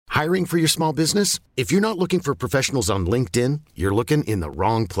Hiring for your small business? If you're not looking for professionals on LinkedIn, you're looking in the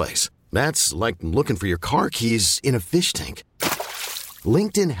wrong place. That's like looking for your car keys in a fish tank.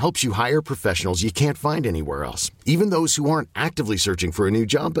 LinkedIn helps you hire professionals you can't find anywhere else, even those who aren't actively searching for a new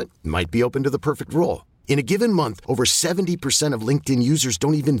job but might be open to the perfect role. In a given month, over 70% of LinkedIn users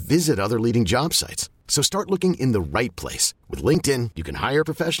don't even visit other leading job sites. So start looking in the right place. With LinkedIn, you can hire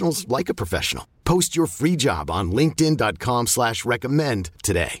professionals like a professional. Post your free job on linkedin.com/recommend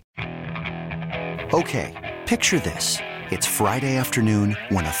today. Okay, picture this. It's Friday afternoon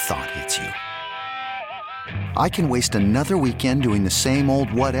when a thought hits you. I can waste another weekend doing the same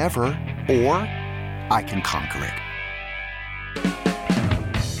old whatever, or I can conquer it.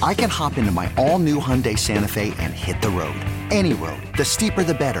 I can hop into my all-new Hyundai Santa Fe and hit the road. Any road. The steeper,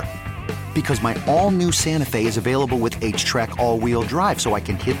 the better. Because my all-new Santa Fe is available with H-Track all-wheel drive, so I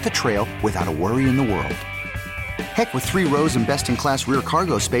can hit the trail without a worry in the world. Heck, with 3 rows and best-in-class rear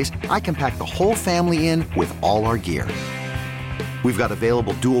cargo space, I can pack the whole family in with all our gear. We've got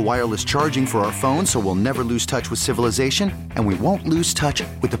available dual wireless charging for our phones, so we'll never lose touch with civilization, and we won't lose touch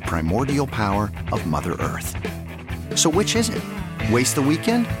with the primordial power of Mother Earth. So which is it? Waste the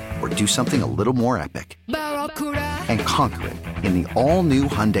weekend or do something a little more epic? And conquer it in the all-new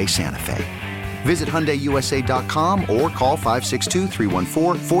Hyundai Santa Fe. Visit HyundaiUSA.com or call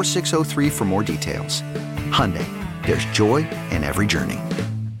 562-314-4603 for more details. Hyundai, there's joy in every journey.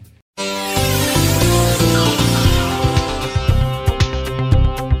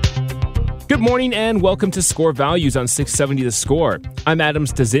 Good morning and welcome to Score Values on 670 The Score. I'm Adam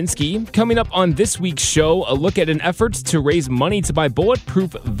Stasinski. Coming up on this week's show, a look at an effort to raise money to buy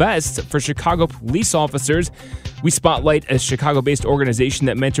bulletproof vests for Chicago police officers. We spotlight a Chicago-based organization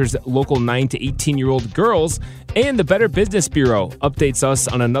that mentors local 9 to 18-year-old girls. And the Better Business Bureau updates us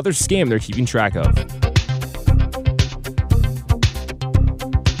on another scam they're keeping track of.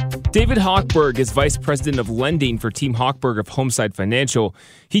 David Hochberg is Vice President of Lending for Team Hochberg of Homeside Financial.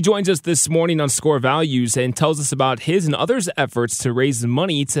 He joins us this morning on Score Values and tells us about his and others' efforts to raise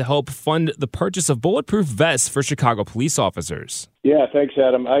money to help fund the purchase of bulletproof vests for Chicago police officers. Yeah, thanks,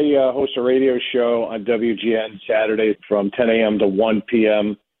 Adam. I host a radio show on WGN Saturday from 10 a.m. to 1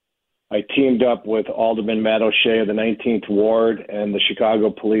 p.m. I teamed up with Alderman Matt O'Shea of the 19th Ward and the Chicago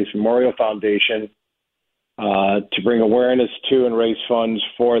Police Memorial Foundation to bring awareness to and raise funds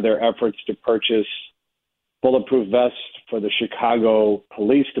for their efforts to purchase bulletproof vests for the Chicago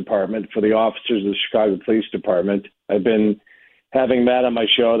Police Department, for the officers of the Chicago Police Department. I've been having Matt on my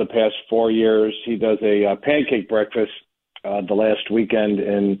show the past 4 years. He does a pancake breakfast the last weekend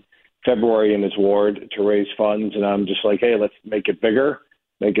in February in his ward to raise funds, and I'm just like, hey, let's make it bigger,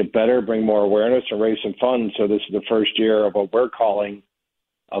 make it better, bring more awareness, and raise some funds. So this is the first year of what we're calling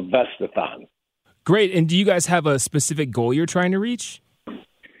a Vestathon. Great. And do you guys have a specific goal you're trying to reach?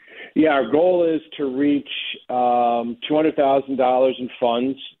 Yeah, our goal is to reach $200,000 in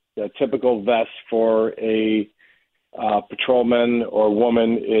funds. The typical vest for a patrolman or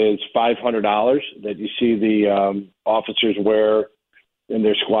woman is $500 that you see the officers wear in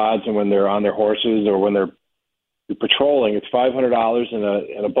their squads and when they're on their horses or when they're patrolling. It's $500,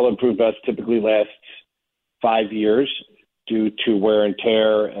 and a bulletproof vest typically lasts 5 years due to wear and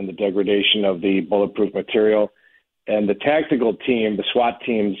tear and the degradation of the bulletproof material. And the tactical team, the SWAT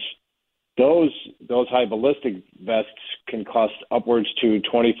teams, those high ballistic vests can cost upwards to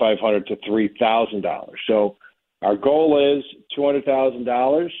 $2,500 to $3,000. So our goal is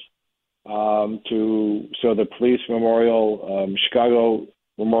 $200,000 so the Police Memorial, Chicago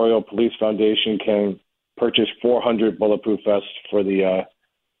Memorial Police Foundation can purchase 400 bulletproof vests for the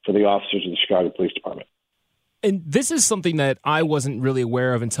officers of the Chicago Police Department. And this is something that I wasn't really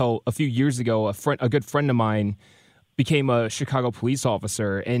aware of until a few years ago. A good friend of mine became a Chicago police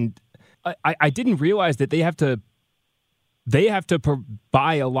officer, and I didn't realize that they have to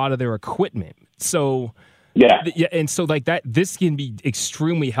buy a lot of their equipment. So yeah, and so like that, this can be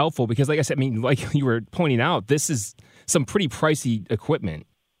extremely helpful because, like I said, I mean, like you were pointing out, this is some pretty pricey equipment.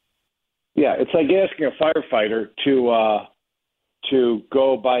 Yeah, it's like asking a firefighter to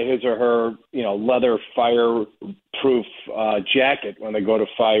go buy his or her, leather fireproof jacket when they go to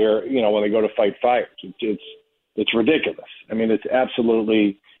fight fires. It's ridiculous. I mean, it's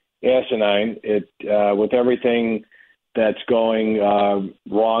absolutely asinine. With everything that's going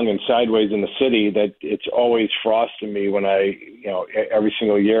wrong and sideways in the city, that it's always frosting me when every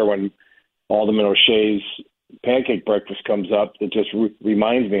single year when Alderman O'Shea's pancake breakfast comes up, it just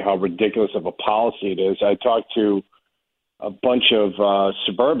reminds me how ridiculous of a policy it is. I talked to a bunch of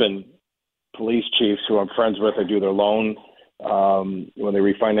suburban police chiefs who I'm friends with. I do their loan when they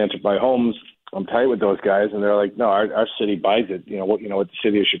refinance or buy homes. I'm tight with those guys, and they're like, no, our city buys it. What the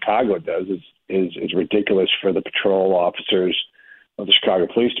city of Chicago does is ridiculous for the patrol officers of the Chicago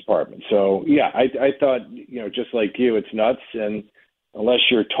Police Department. So yeah, I thought, just like you, it's nuts. And unless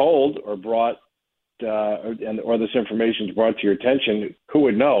you're told or brought or this information is brought to your attention, who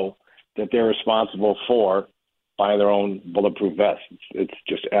would know that they're responsible for buying their own bulletproof vests? It's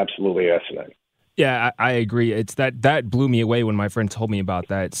just absolutely asinine. Yeah, I agree. It's that blew me away when my friend told me about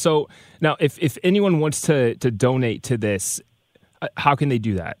that. So now, if anyone wants to donate to this, how can they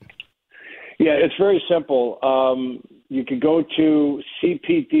do that? Yeah, it's very simple. You can go to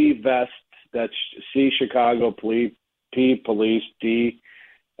CPD Vest. That's C Chicago Police, P Police, D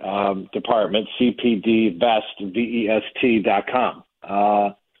Department, CPD Vest, VEST.com.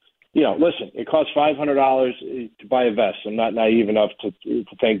 Listen, it costs $500 to buy a vest. I'm not naive enough to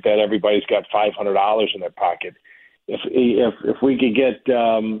think that everybody's got $500 in their pocket. If we could get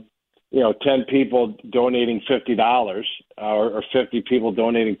 10 people donating $50 or 50 people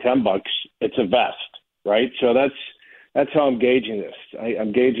donating $10, it's a vest, right? So that's how I'm gauging this.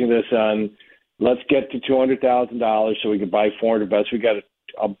 I'm gauging this on let's get to $200,000 so we can buy 400 vests. We got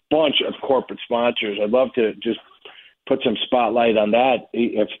a bunch of corporate sponsors. I'd love to just put some spotlight on that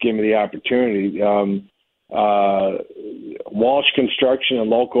if you give me the opportunity. Walsh Construction and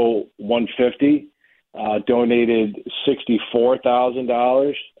Local 150 donated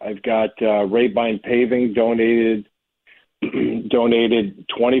 $64,000. I've got Raybind Paving donated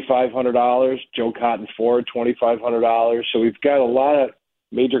 $2,500. Joe Cotton Ford $2,500. So we've got a lot of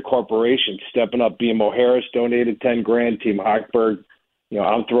major corporations stepping up. BMO Harris donated $10,000. Team Hochberg,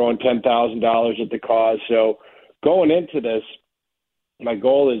 I'm throwing $10,000 at the cause. So going into this, my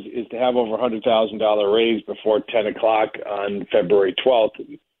goal is to have over $100,000 raised before 10 o'clock on February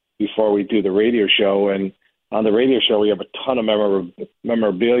 12th before we do the radio show. And on the radio show, we have a ton of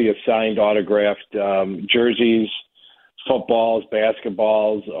memorabilia, signed, autographed jerseys, footballs,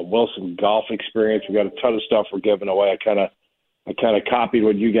 basketballs, a Wilson golf experience. We've got a ton of stuff we're giving away. I kind of copied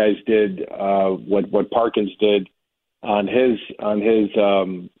what you guys did, what Parkins did on his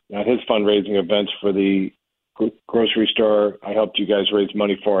fundraising events for the grocery store I helped you guys raise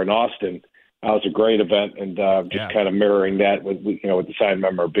money for in Austin. That was a great event, and kind of mirroring that with the signed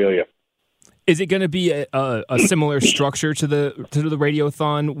memorabilia. Is it going to be a similar structure to the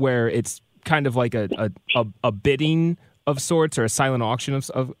Radiothon, where it's kind of like a bidding of sorts, or a silent auction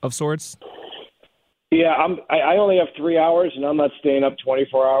of sorts? Yeah, I only have 3 hours, and I'm not staying up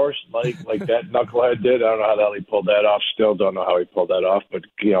 24 hours like that knucklehead did. I don't know how the hell he pulled that off. Still don't know how he pulled that off, but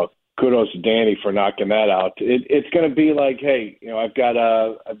kudos to Danny for knocking that out. It's going to be like, hey, I've got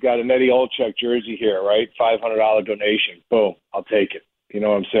an Eddie Olczyk jersey here, right? $500 donation. Boom, I'll take it. You know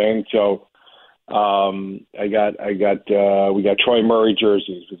what I'm saying? So we got Troy Murray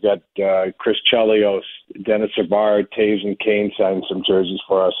jerseys. We've got Chris Chelios, Dennis Savard, Taves, and Kane signed some jerseys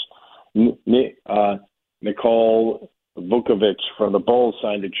for us. Nicole Vukovic from the Bulls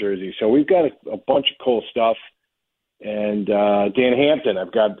signed a jersey. So we've got a bunch of cool stuff. And Dan Hampton, I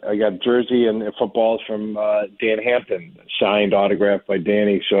got jersey and footballs from Dan Hampton, signed, autographed by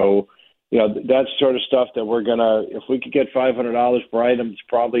Danny. So, that's sort of stuff that we're gonna. If we could get $500 per item, it's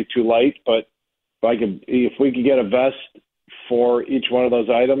probably too light. But if we could get a vest for each one of those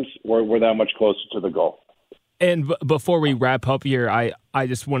items, we're that much closer to the goal. And before we wrap up here, I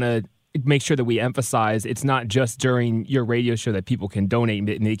just want to make sure that we emphasize it's not just during your radio show that people can donate,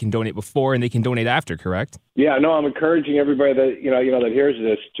 and they can donate before and they can donate after, correct? Yeah, no, I'm encouraging everybody that that hears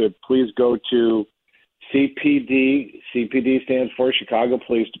this to please go to CPD. CPD stands for Chicago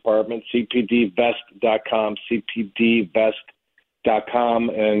Police Department. CPDVest.com. CPDVest.com,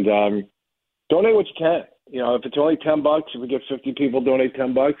 and donate what you can. If it's only $10, if we get 50 people donate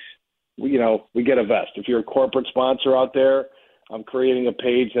 $10, we get a vest. If you're a corporate sponsor out there, I'm creating a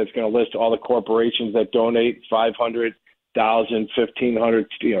page that's going to list all the corporations that donate $500, $1,000, $1,500,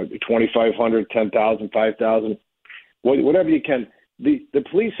 $2,500, $10,000, $5,000, whatever you can. The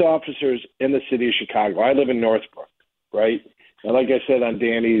police officers in the city of Chicago. I live in Northbrook, right? And like I said on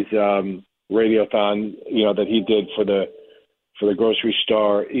Danny's radiothon, that he did for the grocery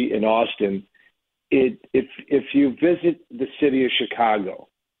store in Austin. If you visit the city of Chicago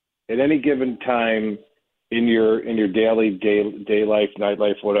at any given time, in your daily day life, night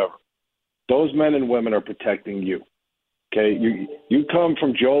life, whatever, those men and women are protecting you. Okay, you come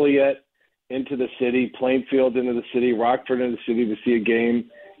from Joliet into the city, Plainfield into the city, Rockford into the city to see a game,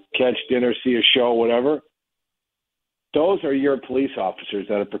 catch dinner, see a show, whatever. Those are your police officers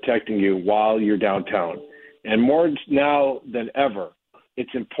that are protecting you while you're downtown. And more now than ever,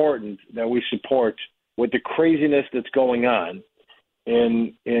 it's important that we support with the craziness that's going on.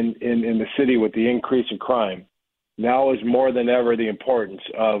 in the city with the increase in crime, now is more than ever the importance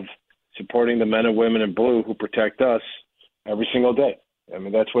of supporting the men and women in blue who protect us every single day. I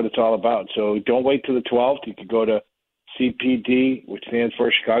mean, that's what it's all about. So don't wait till the 12th. You could go to CPD, which stands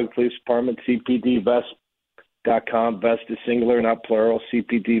for Chicago Police Department, CPDVest.com. Vest is singular, not plural,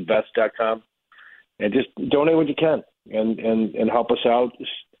 CPDVest.com. And just donate what you can and help us out,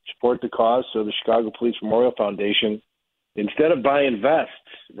 support the cause. So the Chicago Police Memorial Foundation, instead of buying vests,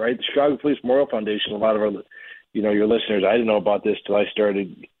 right, the Chicago Police Memorial Foundation, a lot of our, your listeners, I didn't know about this till I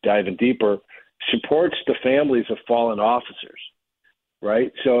started diving deeper, supports the families of fallen officers,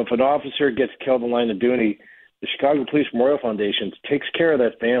 right? So if an officer gets killed in line of duty, the Chicago Police Memorial Foundation takes care of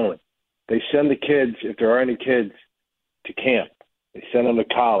that family. They send the kids, if there are any kids, to camp. They send them to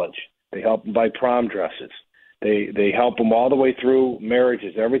college. They help them buy prom dresses. They help them all the way through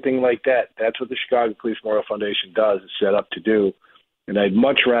marriages, everything like that. That's what the Chicago Police Memorial Foundation does, is set up to do. And I'd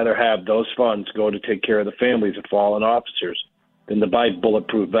much rather have those funds go to take care of the families of fallen officers than to buy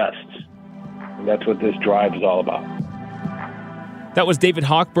bulletproof vests. And that's what this drive is all about. That was David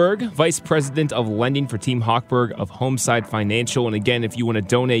Hochberg, Vice President of Lending for Team Hochberg of Homeside Financial. And again, if you want to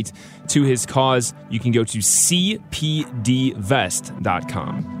donate to his cause, you can go to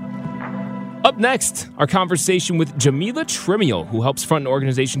cpdvest.com. Up next, our conversation with Jamila Trimiel, who helps front an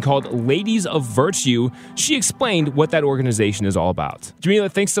organization called Ladies of Virtue. She explained what that organization is all about. Jamila,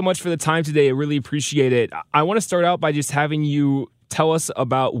 thanks so much for the time today. I really appreciate it. I want to start out by just having you tell us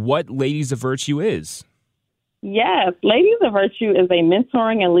about what Ladies of Virtue is. Yes, Ladies of Virtue is a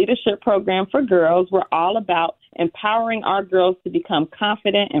mentoring and leadership program for girls. We're all about empowering our girls to become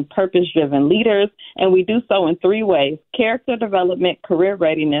confident and purpose-driven leaders, and we do so in 3 ways: character development, career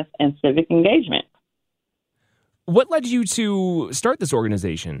readiness, and civic engagement. What led you to start this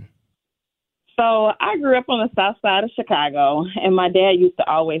organization? So I grew up on the south side of Chicago, and my dad used to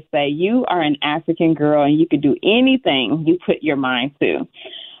always say, you are an African girl, and you could do anything you put your mind to.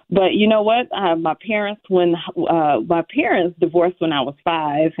 But you know what? My parents divorced when I was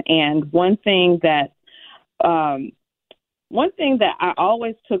 5, and one thing that I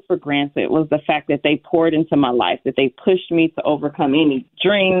always took for granted was the fact that they poured into my life, that they pushed me to overcome any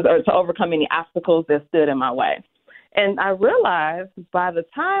dreams or to overcome any obstacles that stood in my way. And I realized by the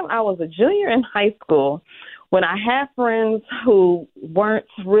time I was a junior in high school, when I had friends who weren't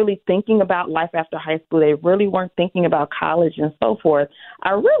really thinking about life after high school, they really weren't thinking about college and so forth,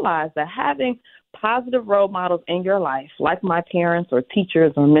 I realized that having positive role models in your life, like my parents or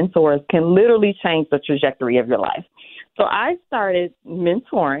teachers or mentors, can literally change the trajectory of your life. So I started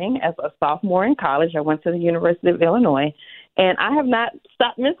mentoring as a sophomore in college. I went to the University of Illinois, and I have not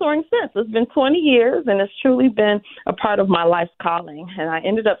stopped mentoring since. It's been 20 years, and it's truly been a part of my life's calling. And I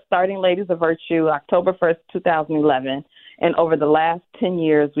ended up starting Ladies of Virtue October 1st, 2011. And over the last 10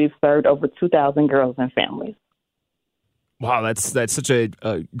 years, we've served over 2,000 girls and families. Wow, that's such a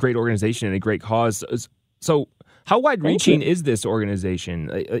great organization and a great cause. So how wide-reaching is this organization?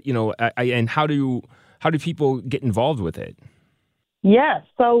 And how do people get involved with it? Yes,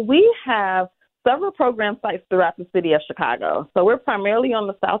 so we have several program sites throughout the city of Chicago. So we're primarily on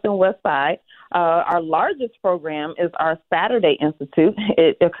the south and west side. Our largest program is our Saturday Institute.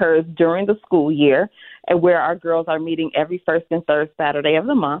 It occurs during the school year, and where our girls are meeting every first and third Saturday of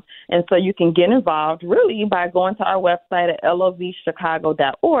the month. And so you can get involved really by going to our website at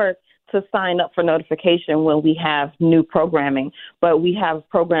lovchicago.org to sign up for notification when we have new programming. But we have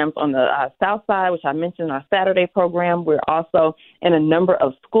programs on the south side, which I mentioned, our Saturday program. We're also in a number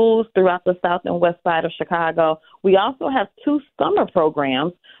of schools throughout the south and west side of Chicago. We also have 2 summer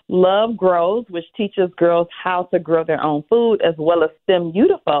programs, Love Grows, which teaches girls how to grow their own food, as well as STEM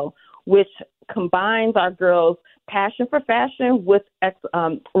Beautiful, which combines our girls' passion for fashion with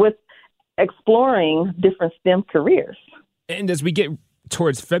exploring different STEM careers. And as we get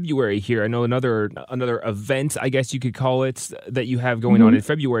towards February here, I know another event, I guess you could call it, that you have going on in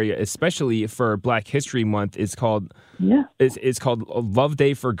February, especially for Black History Month, is called Love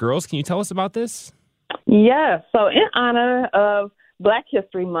Day for Girls. Can you tell us about this? Yeah. So in honor of Black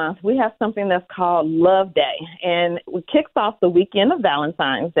History Month, we have something that's called Love Day, and it kicks off the weekend of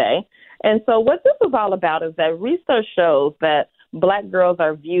Valentine's Day. And so what this is all about is that research shows that Black girls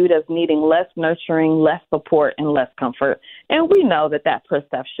are viewed as needing less nurturing, less support, and less comfort. And we know that that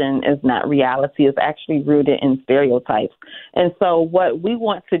perception is not reality. It's actually rooted in stereotypes. And so what we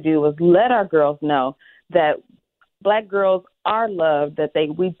want to do is let our girls know that Black girls are loved, that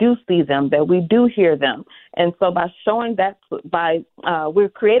we do see them, that we do hear them. And so by showing that,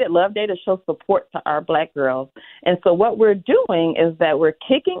 we've created Love Day to show support to our Black girls. And so what we're doing is that we're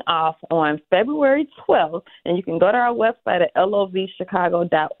kicking off on February 12th, and you can go to our website at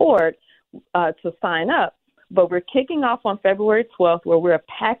lovchicago.org to sign up. But we're kicking off on February 12th, where we're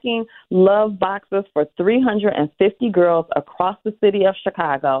packing love boxes for 350 girls across the city of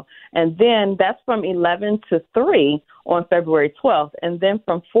Chicago. And then that's from 11 to 3 on February 12th. And then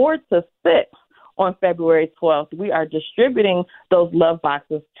from 4 to 6 on February 12th, we are distributing those love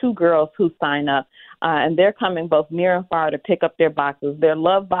boxes to girls who sign up. And they're coming both near and far to pick up their boxes. Their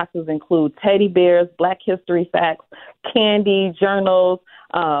love boxes include teddy bears, Black history facts, candy, journals,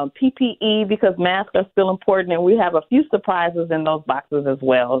 PPE, because masks are still important, and we have a few surprises in those boxes as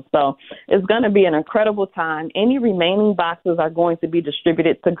well. So it's going to be an incredible time. Any remaining boxes are going to be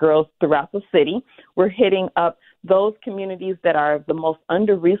distributed to girls throughout the city. We're hitting up those communities that are the most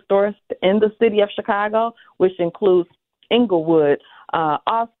under-resourced in the city of Chicago, which includes Inglewood,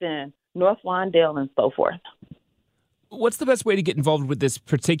 Austin, North Lawndale, and so forth. What's the best way to get involved with this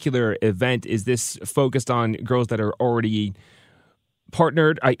particular event? Is this focused on girls that are already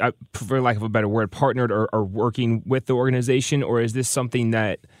partnered, for lack of a better word, partnered or working with the organization, or is this something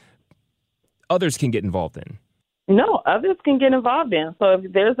that others can get involved in? No, others can get involved in. So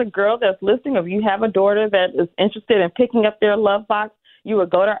if there's a girl that's listening, if you have a daughter that is interested in picking up their love box, you would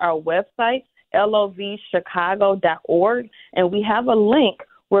go to our website, lovchicago.org, and we have a link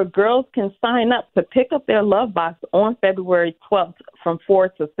where girls can sign up to pick up their love box on February 12th from 4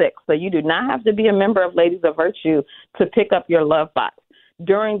 to 6. So you do not have to be a member of Ladies of Virtue to pick up your love box.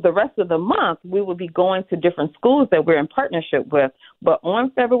 During the rest of the month, we will be going to different schools that we're in partnership with. But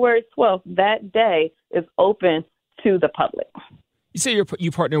on February 12th, that day is open to the public. You say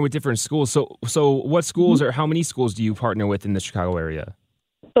you partner with different schools. So what schools or how many schools do you partner with in the Chicago area?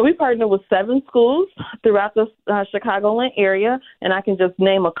 So we partner with 7 schools throughout the Chicagoland area, and I can just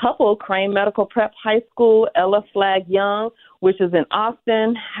name a couple: Crane Medical Prep High School, Ella Flagg Young, which is in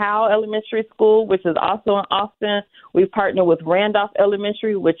Austin, Howe Elementary School, which is also in Austin. We've partnered with Randolph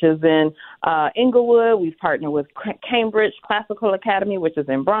Elementary, which is in Inglewood. We've partnered with Cambridge Classical Academy, which is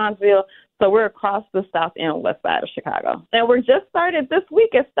in Bronzeville. So we're across the south and west side of Chicago. And we're just started this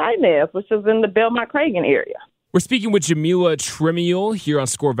week at Steinez, which is in the Belmont-Cragen area. We're speaking with Jamila Tremiel here on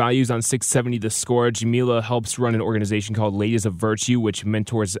Score Values on 670 The Score. Jamila helps run an organization called Ladies of Virtue, which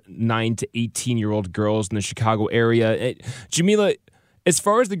mentors 9 to 18-year-old girls in the Chicago area. Jamila, as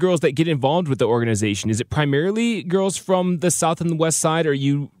far as the girls that get involved with the organization, is it primarily girls from the south and the west side, or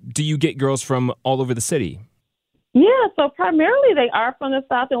do you get girls from all over the city? Yeah, so primarily they are from the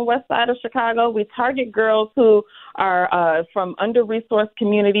south and west side of Chicago. We target girls who are from under-resourced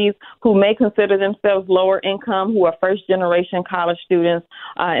communities, who may consider themselves lower income, who are first-generation college students,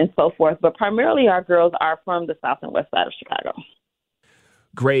 and so forth. But primarily our girls are from the south and west side of Chicago.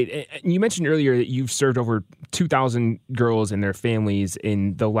 Great. And you mentioned earlier that you've served over 2,000 girls and their families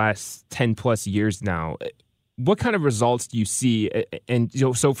in the last 10-plus years now. What kind of results do you see? And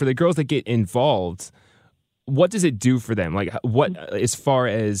so for the girls that get involved, what does it do for them? Like, what, as far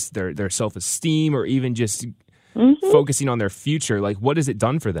as their self-esteem or even just focusing on their future, like, what has it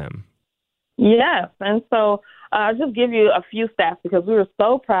done for them? Yes. And so I'll just give you a few stats, because we were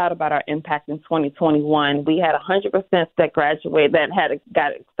so proud about our impact in 2021. We had 100% that graduated, that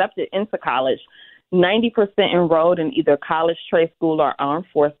got accepted into college. 90% enrolled in either college, trade school, or armed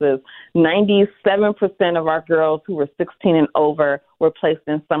forces. 97% of our girls who were 16 and over were placed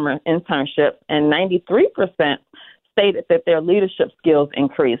in summer internships, and 93% stated that their leadership skills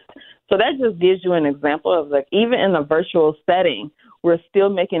increased. So that just gives you an example of, like, even in a virtual setting, we're still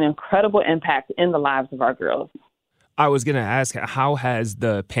making incredible impact in the lives of our girls. I was going to ask, how has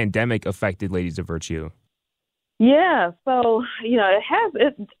the pandemic affected Ladies of Virtue? Yeah, so,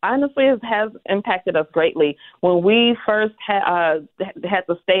 it honestly has impacted us greatly. When we first had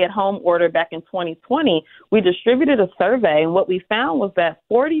the stay-at-home order back in 2020, we distributed a survey, and what we found was that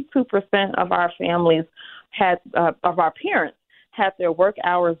 42% of our families of our parents had their work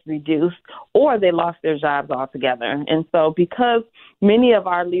hours reduced, or they lost their jobs altogether. And so because many of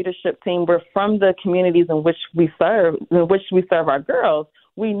our leadership team were from the communities in which we serve our girls,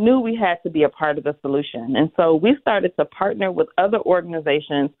 we knew we had to be a part of the solution. And so we started to partner with other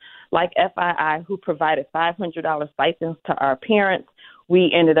organizations like FII, who provided $500 stipends to our parents. we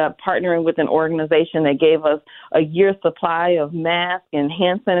ended up partnering with an organization that gave us a year's supply of masks and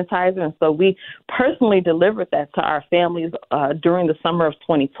hand sanitizer. And so we personally delivered that to our families during the summer of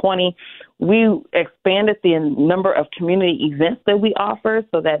 2020. We expanded the number of community events that we offer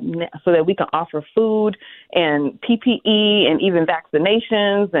so that we can offer food and PPE and even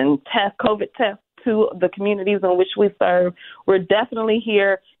vaccinations and COVID tests to the communities in which we serve. We're definitely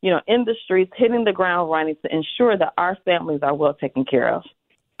here, in the streets, hitting the ground running to ensure that our families are well taken care of.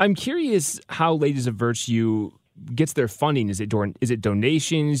 I'm curious how Ladies of Virtue gets their funding. Is it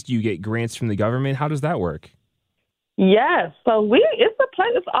donations? Do you get grants from the government? How does that work? Yes. So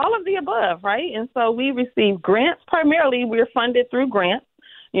it's all of the above, right? And so we receive grants. Primarily, we're funded through grants.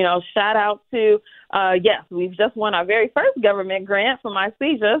 Shout out to, we've just won our very first government grant from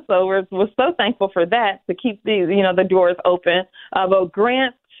ICEJA. So we're so thankful for that to keep the doors open. But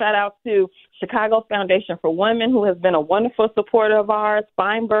grants, shout out to Chicago Foundation for Women, who has been a wonderful supporter of ours.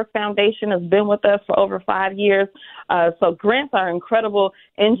 Feinberg Foundation has been with us for over 5 years. So grants are an incredible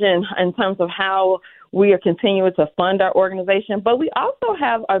engine in terms of how we are continuing to fund our organization. But we also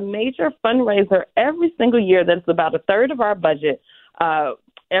have a major fundraiser every single year that's about a third of our budget.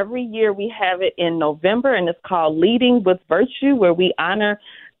 Every year we have it in November, and it's called Leading with Virtue, where we honor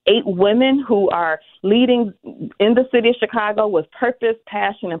 8 women who are leading in the city of Chicago with purpose,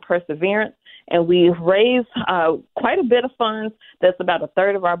 passion, and perseverance. And we've raised quite a bit of funds. That's about a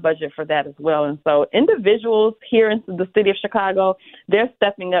third of our budget for that as well. And so individuals here in the city of Chicago, they're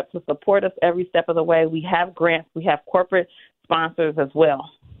stepping up to support us every step of the way. We have grants. We have corporate sponsors as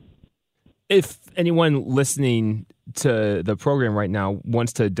well. If anyone listening to the program right now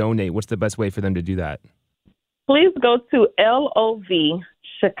wants to donate, what's the best way for them to do that? Please go to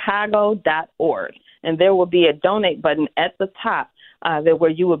lovchicago.org, and there will be a donate button at the top where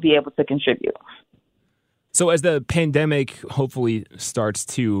you will be able to contribute. So as the pandemic hopefully starts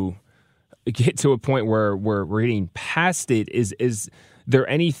to get to a point where we're getting past it, is there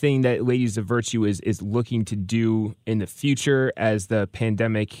anything that Ladies of Virtue is looking to do in the future as the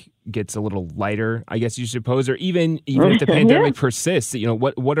pandemic gets a little lighter, I guess you suppose, or even if the pandemic persists,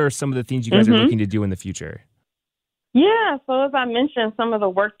 what are some of the things you guys are looking to do in the future? Yeah, so as I mentioned, some of the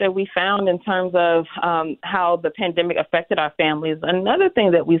work that we found in terms of how the pandemic affected our families, another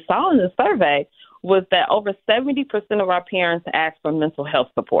thing that we saw in the survey was that over 70% of our parents asked for mental health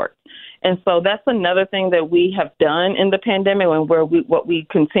support. And so that's another thing that we have done in the pandemic, and what we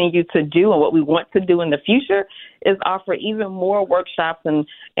continue to do and what we want to do in the future is offer even more workshops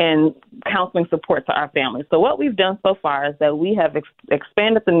and counseling support to our families. So what we've done so far is that we have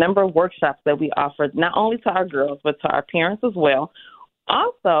expanded the number of workshops that we offer, not only to our girls, but to our parents as well.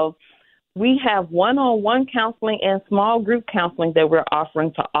 Also, we have one-on-one counseling and small group counseling that we're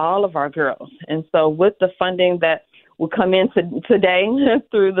offering to all of our girls. And so with the funding that will come in today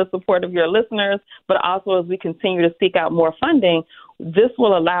through the support of your listeners, but also as we continue to seek out more funding, this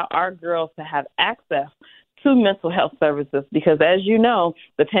will allow our girls to have access to mental health services because, as you know,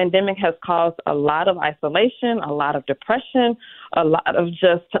 the pandemic has caused a lot of isolation, a lot of depression, a lot of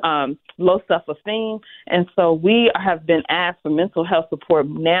just low self-esteem. And so we have been asked for mental health support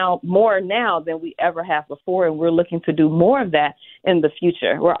more now than we ever have before, and we're looking to do more of that in the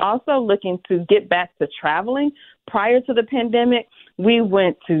future. We're also looking to get back to traveling. Prior to the pandemic, we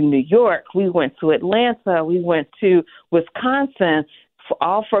went to New York, we went to Atlanta, we went to Wisconsin,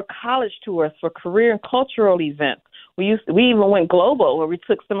 all for college tours, for career and cultural events. We even went global, where we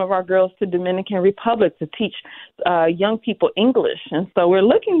took some of our girls to Dominican Republic to teach young people English. And so we're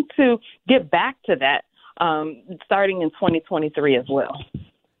looking to get back to that starting in 2023 as well.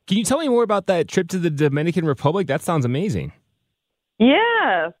 Can you tell me more about that trip to the Dominican Republic? That sounds amazing.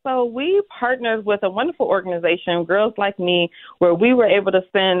 Yeah, so we partnered with a wonderful organization, Girls Like Me, where we were able to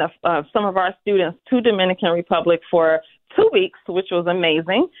send some of our students to Dominican Republic for 2 weeks, which was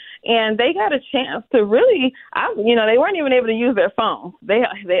amazing. And they got a chance to really, they weren't even able to use their phones.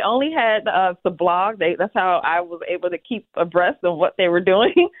 They only had the blog. That's how I was able to keep abreast of what they were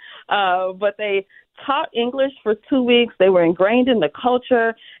doing. But they taught English for 2 weeks. They were ingrained in the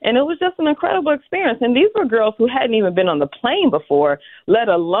culture, and it was just an incredible experience. And these were girls who hadn't even been on the plane before, let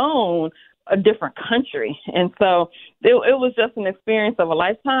alone a different country. And so it was just an experience of a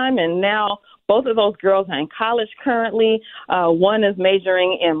lifetime. And now both of those girls are in college currently. One is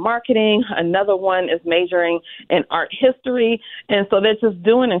majoring in marketing. Another one is majoring in art history. And so they're just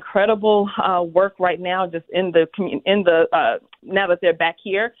doing incredible work right now, just now that they're back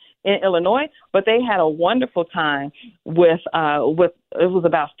here in Illinois, but they had a wonderful time with it was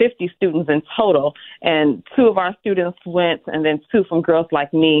about 50 students in total, and 2 of our students went, and then 2 from Girls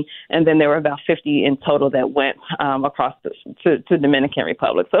Like Me, and then there were about 50 in total that went across to Dominican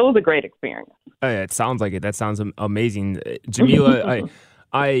Republic. So it was a great experience. It sounds like it. That sounds amazing. Jamila,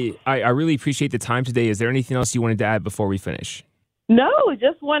 I really appreciate the time today. Is there anything else you wanted to add before we finish? No,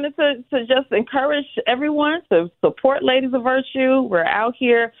 just wanted to just encourage everyone to support Ladies of Virtue. We're out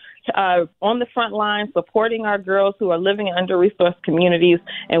here on the front line supporting our girls who are living in under-resourced communities,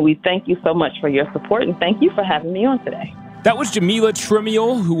 and we thank you so much for your support, and thank you for having me on today. That was Jamila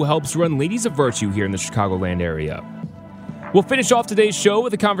Trimiel, who helps run Ladies of Virtue here in the Chicagoland area. We'll finish off today's show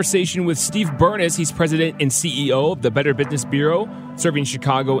with a conversation with Steve Burness. He's president and CEO of the Better Business Bureau, serving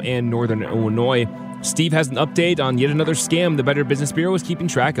Chicago and Northern Illinois. Steve has an update on yet another scam the Better Business Bureau is keeping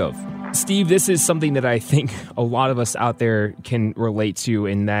track of. Steve, this is something that I think a lot of us out there can relate to,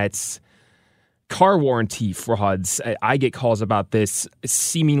 and that's car warranty frauds. I get calls about this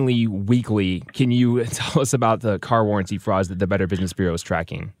seemingly weekly. Can you tell us about the car warranty frauds that the Better Business Bureau is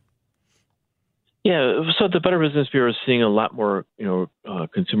tracking? Yeah, so the Better Business Bureau is seeing a lot more,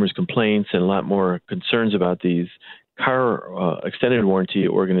 consumers' complaints and a lot more concerns about these car extended warranty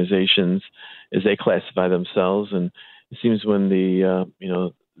organizations as they classify themselves. And it seems when the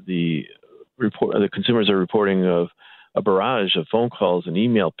consumers are reporting of a barrage of phone calls and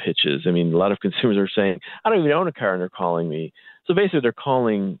email pitches. I mean, a lot of consumers are saying, I don't even own a car, and they're calling me. So basically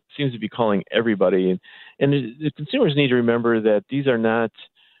seems to be calling everybody. And the consumers need to remember that these are not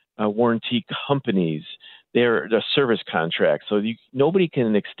warranty companies. They're service contracts. So nobody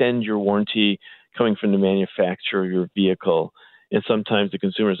can extend your warranty coming from the manufacturer of your vehicle. And sometimes the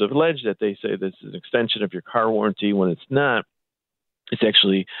consumers have alleged that they say this is an extension of your car warranty when it's not. It's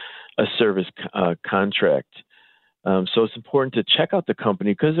actually a service contract. So it's important to check out the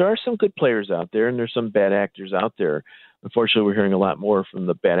company because there are some good players out there and there's some bad actors out there. Unfortunately, we're hearing a lot more from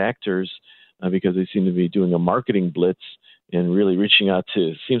the bad actors because they seem to be doing a marketing blitz and really reaching out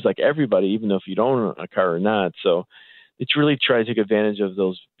to, seems like everybody, even though if you don't own a car or not. So it's really trying to take advantage of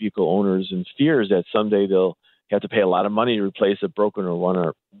those vehicle owners and fears that someday they'll have to pay a lot of money to replace a broken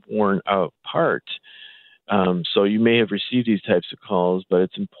or worn out part. So you may have received these types of calls, but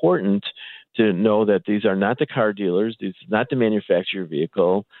it's important to know that these are not the car dealers. This is not the manufacturer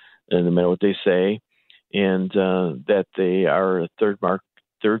vehicle, no matter what they say, and that they are a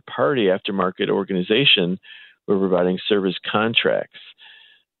third-party aftermarket organization who are providing service contracts.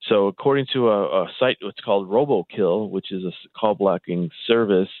 So according to a site, what's called RoboKill, which is a call blocking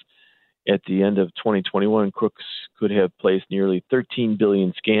service, at the end of 2021, crooks could have placed nearly 13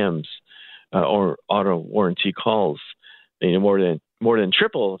 billion scams or auto warranty calls, more than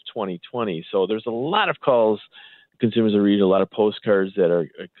triple of 2020. So there's a lot of calls consumers are reading, a lot of postcards that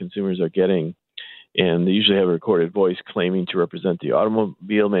consumers are getting, and they usually have a recorded voice claiming to represent the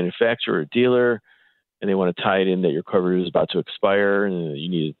automobile manufacturer or dealer, and they want to tie it in that your coverage is about to expire and you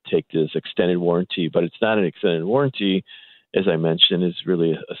need to take this extended warranty. But it's not an extended warranty, as I mentioned. It's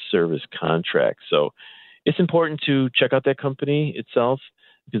really a service contract. So it's important to check out that company itself,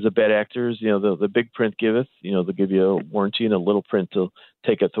 because the bad actors, the big print giveth, they'll give you a warranty, and the little print will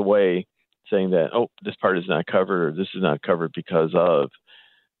take it away, saying that, oh, this part is not covered, or this is not covered because of.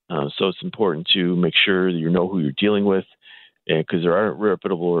 So it's important to make sure that you know who you're dealing with, because there are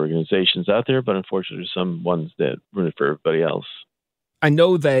reputable organizations out there, but unfortunately there's some ones that ruin it for everybody else. I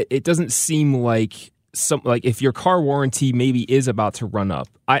know that it doesn't seem like if your car warranty maybe is about to run up.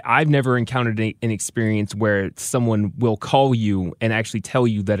 I've never encountered an experience where someone will call you and actually tell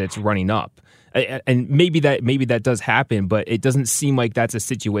you that it's running up. And maybe that does happen, but it doesn't seem like that's a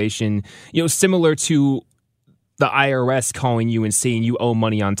situation, similar to the IRS calling you and saying you owe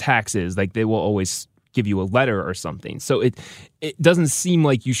money on taxes. Like, they will always give you a letter or something. So it doesn't seem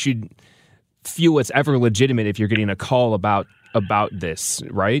like you should feel it's ever legitimate if you're getting a call about this,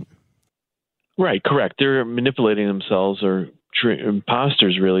 right? Right, correct. They're manipulating themselves, or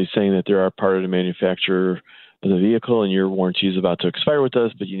imposters really, saying that they're part of the manufacturer of the vehicle and your warranty is about to expire with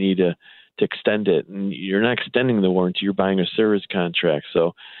us, but you need to extend it. And you're not extending the warranty, you're buying a service contract.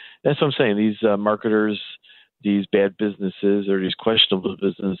 So that's what I'm saying. These marketers, these bad businesses, or these questionable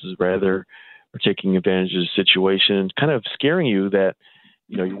businesses rather, are taking advantage of the situation and kind of scaring you that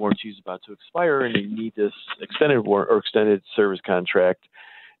your warranty is about to expire and you need this extended service contract.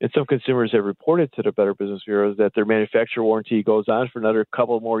 And some consumers have reported to the Better Business Bureau that their manufacturer warranty goes on for another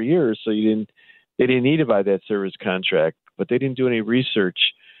couple more years. So they didn't need to buy that service contract, but they didn't do any research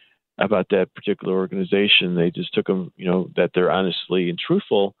about that particular organization. They just took them, that they're honestly and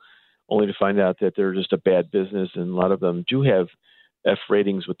truthful, only to find out that they're just a bad business. And a lot of them do have F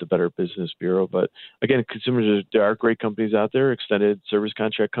ratings with the Better Business Bureau. But again, consumers, there are great companies out there, extended service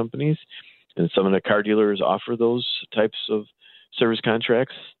contract companies, and some of the car dealers offer those types of service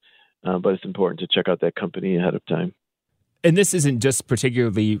contracts. But it's important to check out that company ahead of time. And this isn't just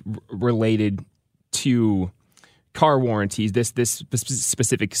particularly related to car warranties. This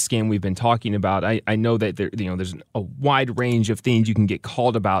specific scam we've been talking about, I know that there's a wide range of things you can get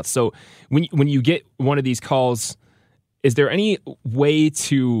called about. So when you get one of these calls, is there any way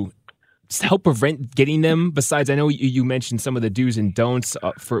to help prevent getting them? Besides, I know you mentioned some of the do's and don'ts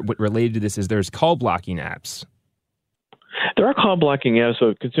for what related to this. Is there's call blocking apps? There are call blocking apps,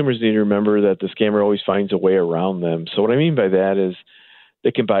 so consumers need to remember that the scammer always finds a way around them. So what I mean by that is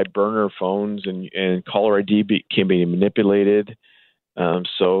they can buy burner phones, and caller ID can be manipulated.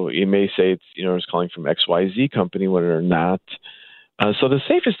 So you may say it's calling from XYZ company when they're not. So the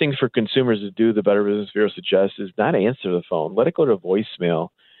safest thing for consumers to do, the Better Business Bureau suggests, is not answer the phone. Let it go to voicemail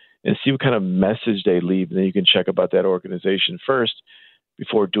and see what kind of message they leave. And then you can check about that organization first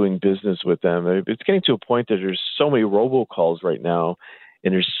before doing business with them. It's getting to a point that there's so many robocalls right now,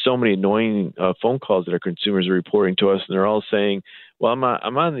 and there's so many annoying phone calls that our consumers are reporting to us, and they're all saying, well, I'm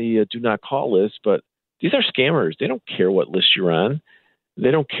on the do not call list, but these are scammers. They don't care what list you're on.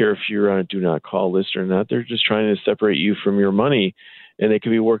 They don't care if you're on a do not call list or not. They're just trying to separate you from your money, and they could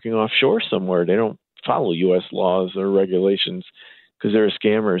be working offshore somewhere. They don't follow U.S. laws or regulations because they're a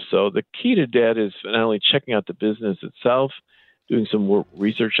scammer. So the key to that is not only checking out the business itself, doing some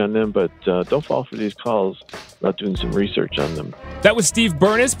research on them, but don't fall for these calls without doing some research on them. That was Steve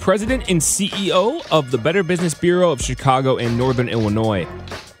Burness, President and CEO of the Better Business Bureau of Chicago and Northern Illinois.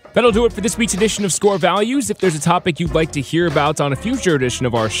 That'll do it for this week's edition of Score Values. If there's a topic you'd like to hear about on a future edition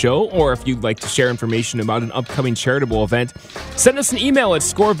of our show, or if you'd like to share information about an upcoming charitable event, send us an email at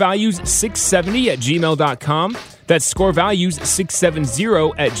scorevalues670@gmail.com. That's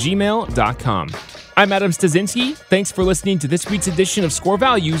scorevalues670@gmail.com. I'm Adam Stasinski. Thanks for listening to this week's edition of Score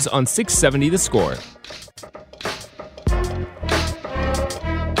Values on 670 The Score.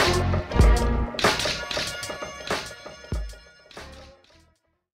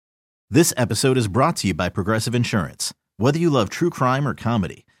 This episode is brought to you by Progressive Insurance. Whether you love true crime or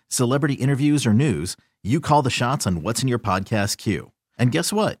comedy, celebrity interviews or news, you call the shots on what's in your podcast queue. And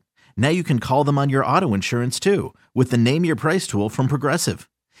guess what? Now you can call them on your auto insurance too with the Name Your Price tool from Progressive.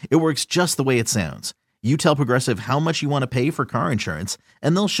 It works just the way it sounds. You tell Progressive how much you want to pay for car insurance,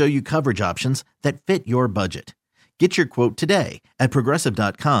 and they'll show you coverage options that fit your budget. Get your quote today at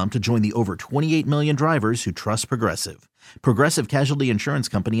Progressive.com to join the over 28 million drivers who trust Progressive. Progressive Casualty Insurance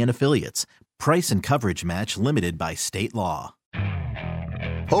Company and Affiliates. Price and coverage match limited by state law.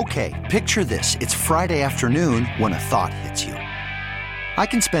 Okay, picture this. It's Friday afternoon when a thought hits you. I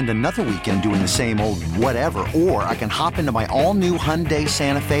can spend another weekend doing the same old whatever, or I can hop into my all-new Hyundai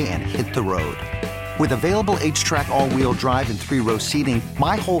Santa Fe and hit the road. With available H-Track all-wheel drive and 3-row seating,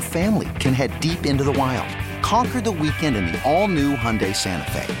 my whole family can head deep into the wild. Conquer the weekend in the all-new Hyundai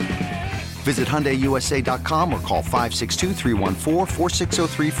Santa Fe. Visit HyundaiUSA.com or call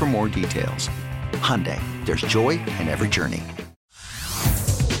 562-314-4603 for more details. Hyundai, there's joy in every journey.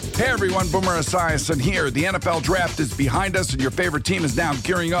 Hey everyone, Boomer Esiason here. The NFL Draft is behind us and your favorite team is now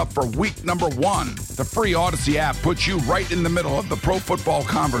gearing up for week number 1. The free Odyssey app puts you right in the middle of the pro football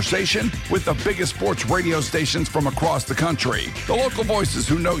conversation with the biggest sports radio stations from across the country. The local voices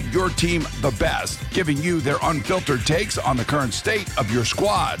who know your team the best, giving you their unfiltered takes on the current state of your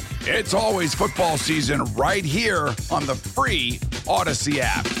squad. It's always football season right here on the free Odyssey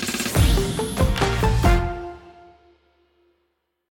app.